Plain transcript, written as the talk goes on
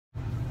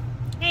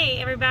Hey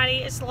everybody,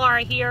 it's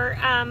Laura here.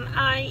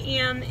 I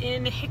am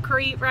in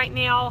Hickory right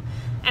now,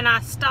 and I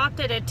stopped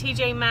at a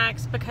TJ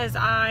Maxx because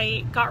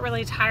I got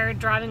really tired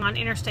driving on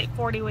Interstate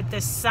 40 with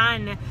this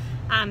sun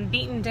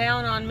beating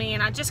down on me,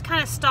 and I just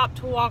kind of stopped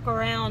to walk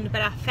around,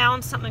 but I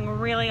found something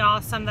really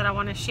awesome that I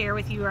want to share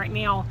with you right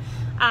now.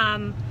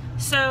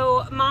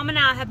 So Mom and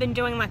I have been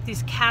doing like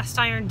these cast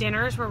iron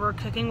dinners where we're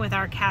cooking with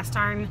our cast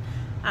iron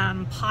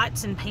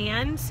pots and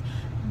pans,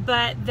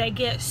 but they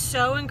get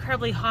so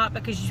incredibly hot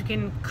because you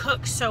can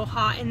cook so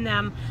hot in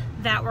them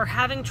that we're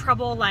having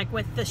trouble like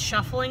with the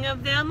shuffling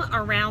of them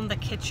around the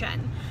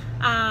kitchen.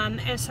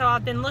 And so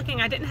I've been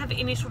looking. I didn't have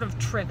any sort of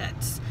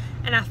trivets,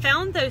 and I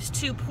found those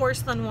two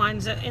porcelain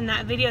ones in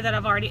that video that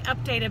I've already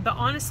updated, but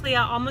honestly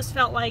I almost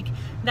felt like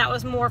that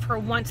was more for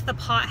once the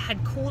pot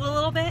had cooled a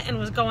little bit and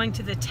was going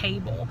to the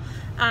table.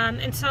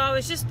 And so I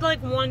was just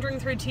like wandering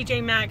through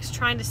TJ Maxx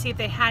trying to see if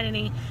they had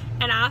any,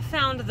 and I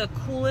found the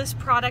coolest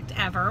product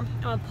ever.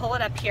 I'm gonna pull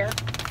it up here.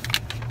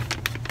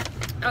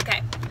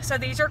 Okay, so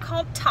these are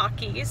called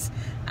Takis,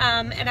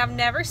 and I've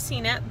never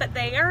seen it, but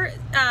they are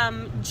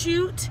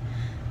jute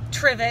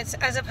trivets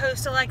as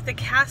opposed to like the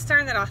cast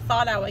iron that I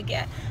thought I would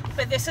get.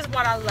 But this is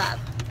what I love.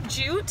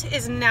 Jute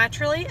is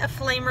naturally a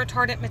flame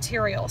retardant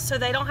material, so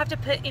they don't have to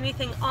put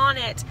anything on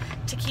it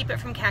to keep it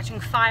from catching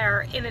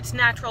fire. In its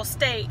natural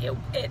state,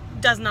 it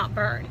does not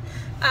burn.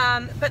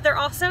 But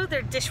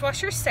they're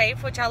dishwasher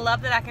safe, which I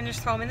love that I can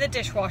just throw them in the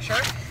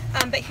dishwasher.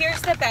 But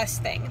here's the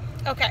best thing.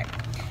 Okay,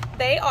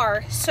 they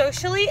are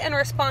socially and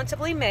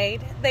responsibly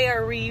made. They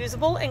are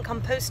reusable and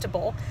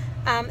compostable,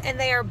 and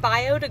they are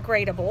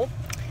biodegradable.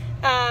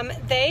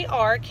 They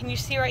are, can you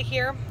see right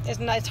here?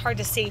 It's hard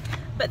to see,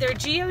 but they're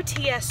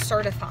GOTS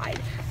certified.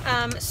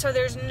 So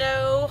there's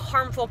no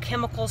harmful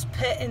chemicals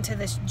put into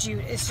this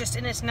jute. It's just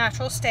in its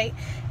natural state.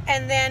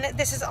 And then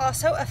this is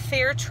also a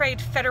Fair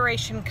Trade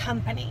Federation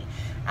company.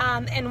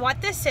 And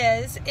what this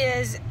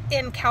is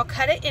in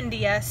Calcutta,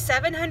 India,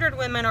 700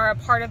 women are a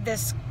part of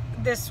this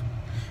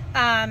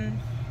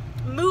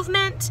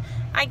movement,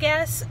 I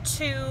guess,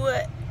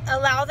 to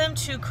allow them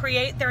to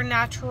create their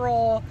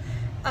natural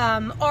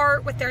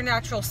art with their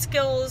natural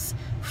skills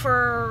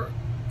for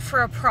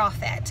a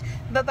profit.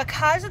 But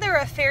because they're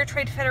a Fair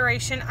Trade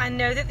Federation, I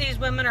know that these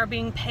women are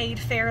being paid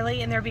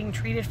fairly and they're being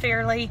treated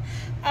fairly.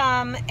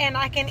 And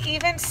I can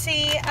even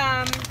see,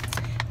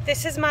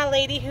 this is my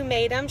lady who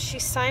made them. She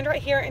signed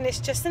right here, and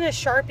it's just in a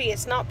Sharpie.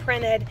 It's not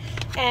printed.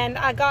 And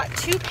I got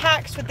 2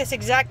 packs with this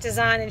exact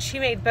design, and she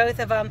made both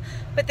of them.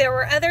 But there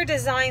were other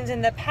designs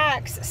in the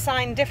packs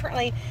signed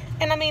differently.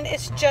 And I mean,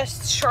 it's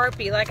just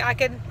Sharpie. Like I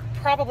could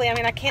probably, I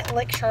mean, I can't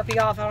lick Sharpie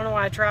off. I don't know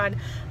why I tried.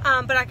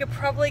 But I could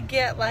probably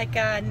get like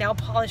a nail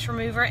polish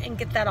remover and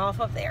get that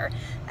off of there.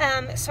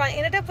 So I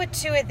ended up with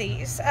 2 of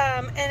these.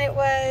 And it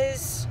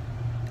was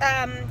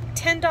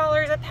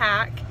 $10 a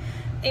pack.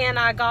 And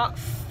I got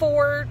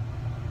 4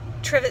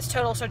 trivets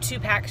total, so 2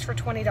 packs for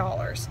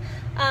 $20.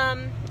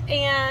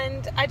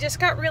 And I just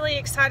got really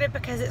excited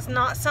because it's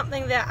not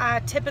something that I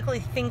typically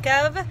think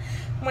of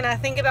when I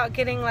think about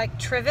getting like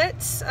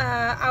trivets.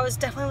 I was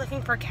definitely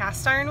looking for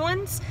cast iron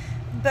ones,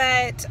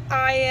 but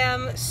I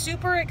am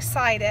super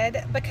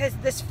excited because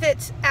this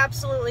fits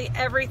absolutely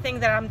everything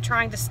that I'm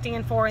trying to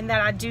stand for and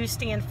that I do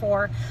stand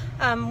for.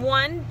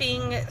 One,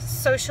 being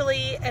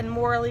socially and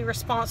morally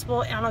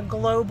responsible on a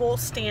global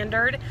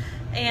standard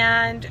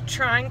and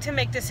trying to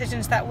make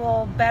decisions that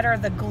will better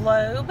the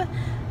globe.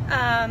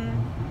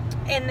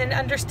 And then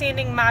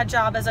understanding my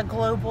job as a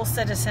global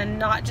citizen,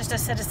 not just a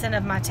citizen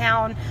of my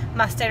town,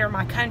 my state, or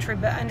my country,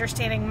 but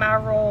understanding my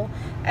role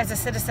as a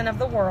citizen of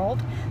the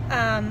world.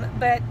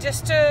 But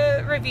just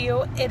to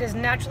review, it is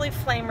naturally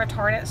flame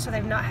retardant, so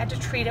they've not had to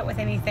treat it with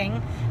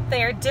anything.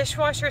 They are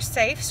dishwasher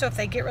safe, so if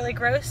they get really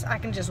gross, I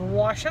can just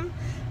wash them.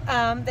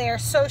 They are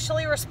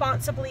socially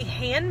responsibly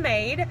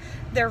handmade.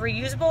 They're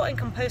reusable and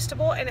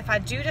compostable, and if I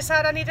do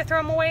decide I need to throw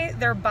them away,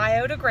 they're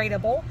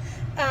biodegradable.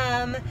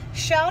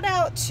 Shout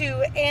out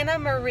to Anna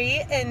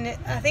Marie, and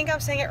I think I'm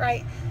saying it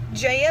right,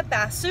 Jaya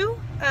Basu.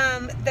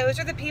 Those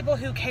are the people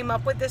who came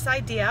up with this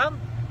idea.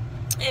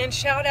 And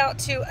shout out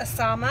to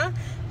Asama,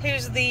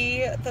 who's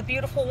the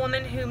beautiful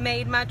woman who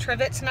made my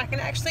trivets, and I can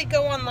actually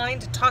go online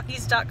to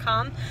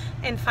Takis.com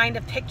and find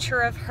a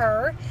picture of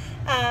her.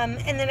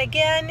 And then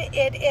again,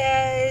 it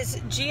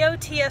is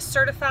GOTS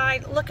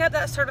certified. Look at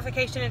that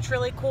certification, it's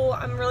really cool.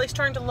 I'm really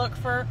starting to look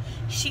for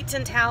sheets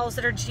and towels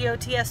that are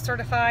GOTS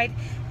certified.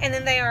 And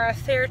then they are a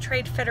Fair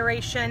Trade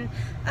Federation,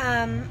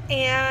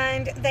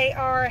 and they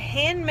are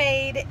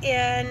handmade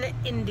in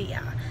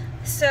India.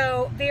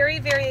 So very,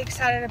 very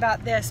excited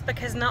about this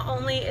because not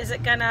only is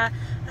it gonna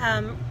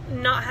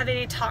not have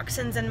any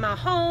toxins in my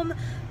home,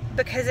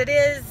 because it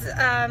is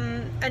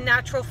a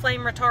natural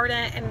flame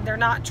retardant and they're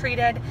not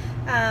treated,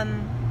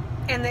 and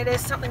it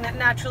is something that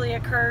naturally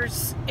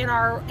occurs in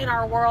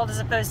our world as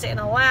opposed to in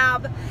a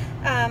lab.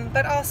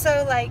 But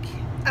also, like,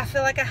 I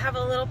feel like I have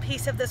a little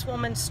piece of this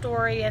woman's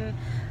story, and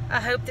I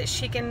hope that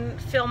she can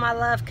feel my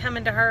love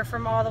coming to her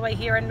from all the way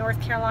here in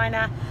North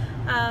Carolina.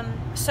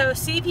 So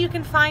see if you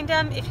can find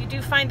them. If you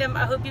do find them,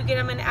 I hope you get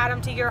them and add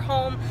them to your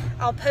home.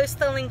 I'll post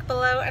the link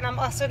below, and I'm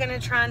also going to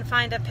try and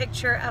find a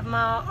picture of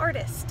my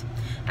artist.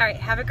 All right,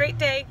 have a great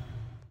day.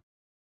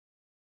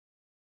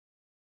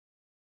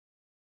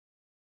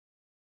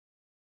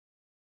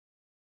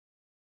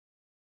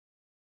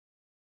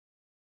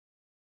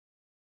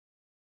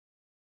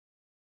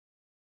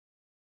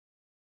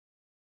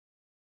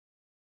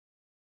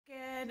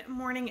 Good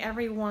morning,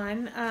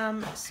 everyone.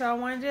 So I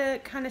wanted to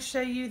kind of show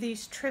you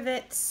these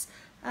trivets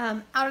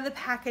out of the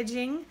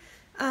packaging.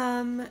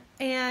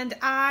 And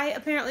I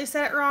apparently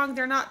said it wrong.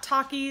 They're not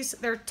Takis,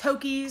 they're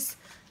Tokies.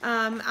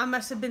 I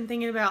must have been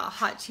thinking about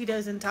hot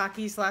Cheetos and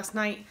Takis last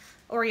night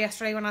or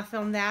yesterday when I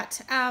filmed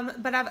that.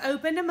 But I've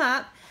opened them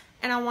up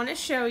and I want to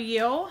show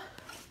you.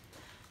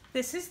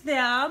 This is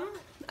them.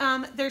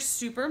 They're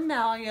super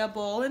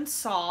malleable and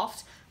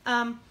soft.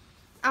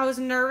 I was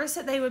nervous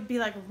that they would be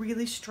like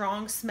really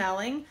strong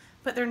smelling,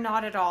 but they're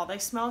not at all. They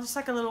smell just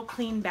like a little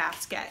clean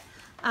basket.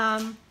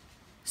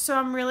 So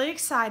I'm really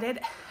excited.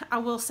 I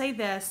will say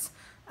this,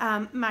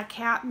 my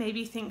cat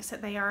maybe thinks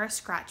that they are a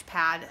scratch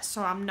pad,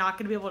 so I'm not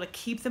going to be able to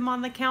keep them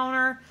on the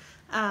counter.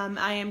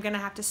 I am going to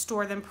have to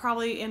store them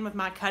probably in with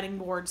my cutting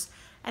boards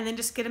and then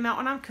just get them out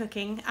when I'm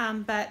cooking.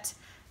 But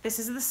this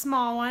is the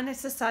small one.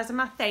 It's the size of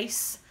my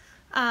face.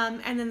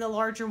 And then the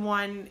larger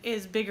one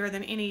is bigger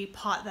than any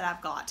pot that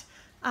I've got.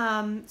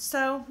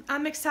 So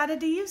I'm excited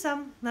to use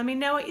them. Let me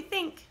know what you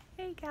think.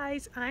 Hey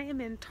guys, I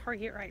am in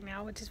Target right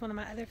now, which is one of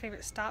my other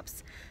favorite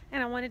stops,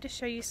 and I wanted to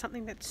show you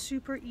something that's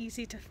super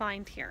easy to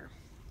find here.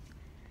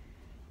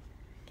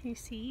 Can you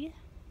see?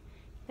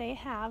 They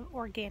have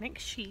organic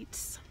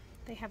sheets.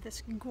 They have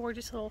this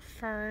gorgeous little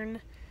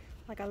fern,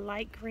 like a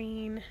light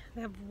green.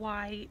 They have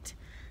white.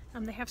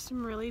 They have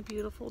some really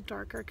beautiful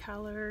darker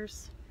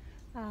colors.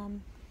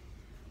 And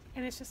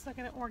it's just like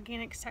an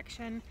organic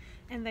section,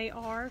 and they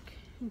are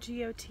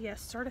GOTS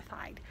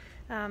certified.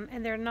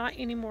 And they're not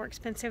any more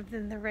expensive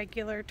than the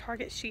regular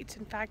Target sheets.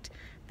 In fact,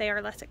 they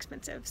are less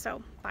expensive,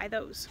 so buy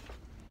those.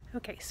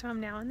 Okay, so I'm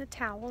now in the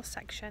towel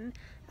section,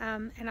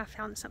 and I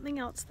found something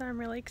else that I'm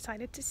really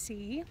excited to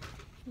see.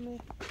 Let me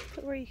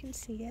put where you can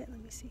see it.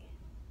 Let me see.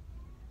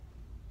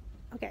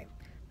 Okay,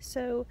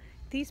 so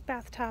these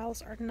bath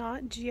towels are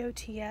not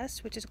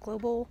GOTS, which is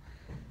Global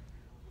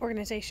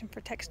Organization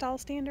for Textile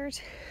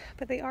Standards,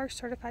 but they are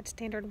certified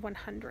standard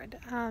 100,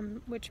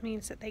 which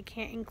means that they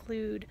can't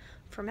include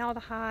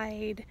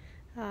formaldehyde,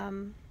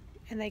 and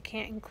they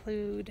can't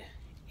include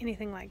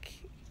anything like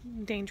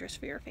dangerous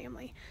for your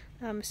family.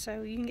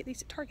 So you can get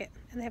these at Target,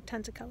 and they have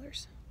tons of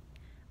colors.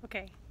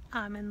 Okay,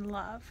 I'm in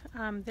love.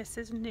 This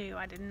is new.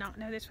 I did not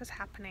know this was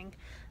happening.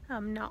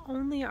 Not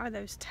only are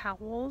those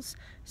towels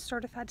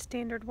certified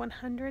standard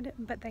 100,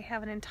 but they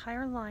have an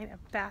entire line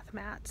of bath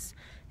mats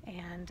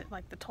and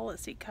like the toilet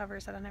seat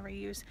covers that I never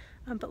use.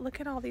 But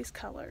look at all these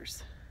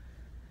colors.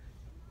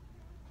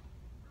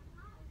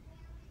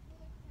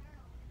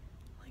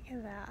 Look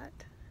at that.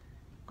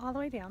 All the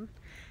way down.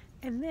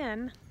 And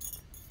then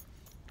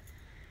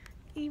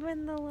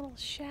even the little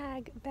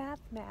shag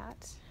bath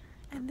mats,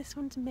 and this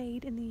one's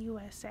made in the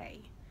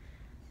USA.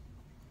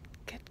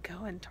 Get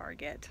going,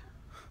 Target.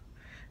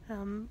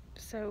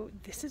 So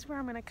this is where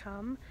I'm gonna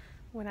come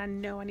when I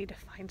know I need to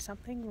find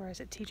something,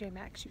 whereas at TJ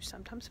Maxx you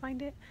sometimes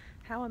find it.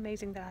 How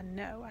amazing that I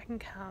know I can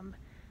come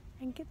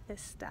and get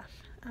this stuff.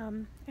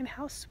 And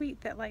how sweet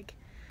that, like,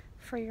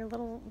 for your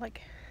little,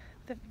 like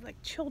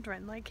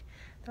children, like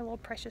their little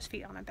precious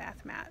feet on a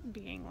bath mat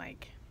being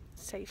like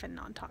safe and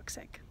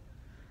non-toxic.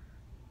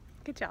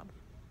 Good job.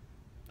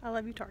 I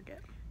love you, Target.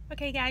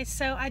 Okay guys,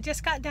 so I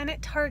just got done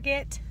at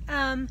Target,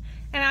 and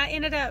I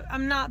ended up,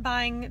 I'm not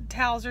buying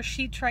towels or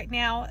sheets right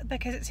now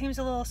because it seems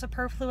a little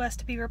superfluous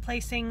to be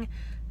replacing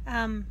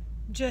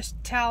just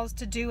towels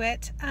to do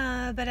it,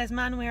 but as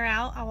mine wear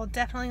out, I will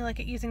definitely look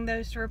at using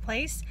those to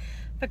replace,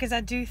 because I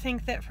do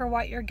think that for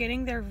what you're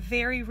getting, they're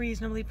very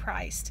reasonably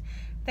priced.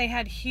 They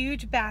had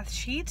huge bath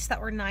sheets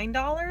that were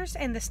 $9,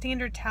 and the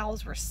standard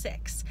towels were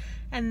 $6.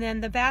 And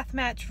then the bath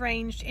mats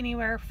ranged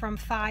anywhere from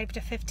 $5 to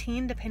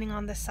 $15 depending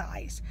on the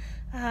size.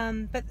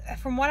 But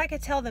from what I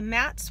could tell, the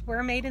mats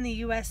were made in the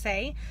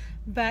USA,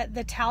 but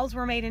the towels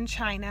were made in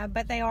China,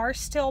 but they are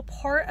still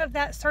part of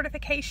that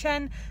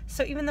certification.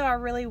 So even though I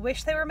really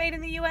wish they were made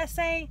in the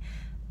USA,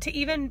 to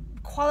even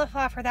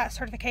qualify for that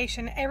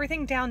certification,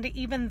 everything down to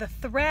even the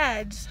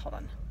threads, hold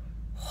on,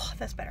 oh,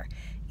 that's better.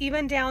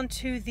 Even down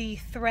to the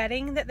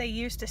threading that they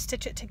use to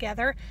stitch it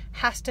together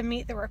has to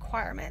meet the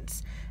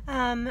requirements.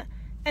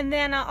 And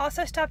then I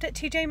also stopped at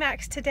TJ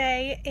Maxx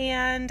today,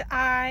 and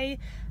I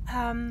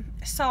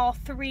saw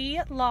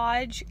 3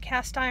 Lodge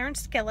cast iron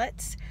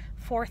skillets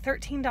for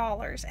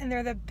 $13, and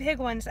they're the big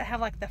ones that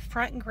have like the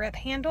front grip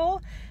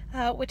handle,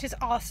 which is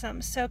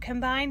awesome. So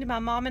combined, my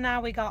mom and I,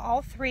 we got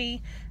all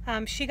three.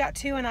 She got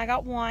two and I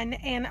got one,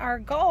 and our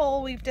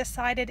goal, we've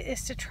decided,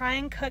 is to try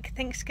and cook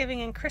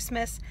Thanksgiving and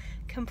Christmas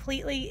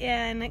completely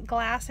in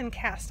glass and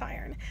cast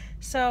iron.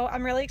 So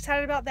I'm really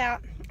excited about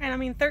that. And I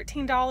mean,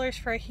 $13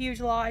 for a huge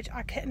lodge,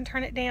 I couldn't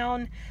turn it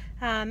down.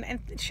 And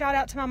shout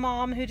out to my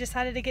mom who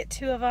decided to get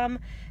two of them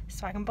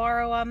so I can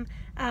borrow them.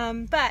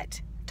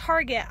 But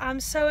Target,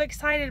 I'm so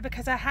excited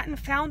because I hadn't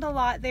found a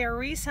lot there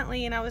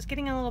recently, and I was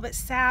getting a little bit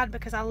sad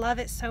because I love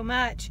it so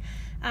much.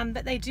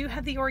 But they do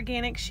have the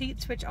organic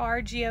sheets, which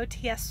are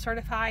GOTS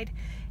certified,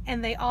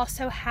 and they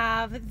also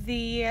have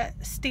the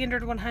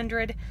standard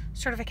 100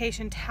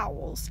 certification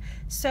towels.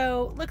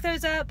 So look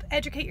those up,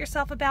 educate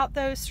yourself about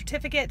those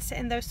certificates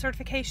and those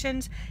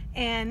certifications,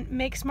 and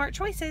make smart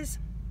choices.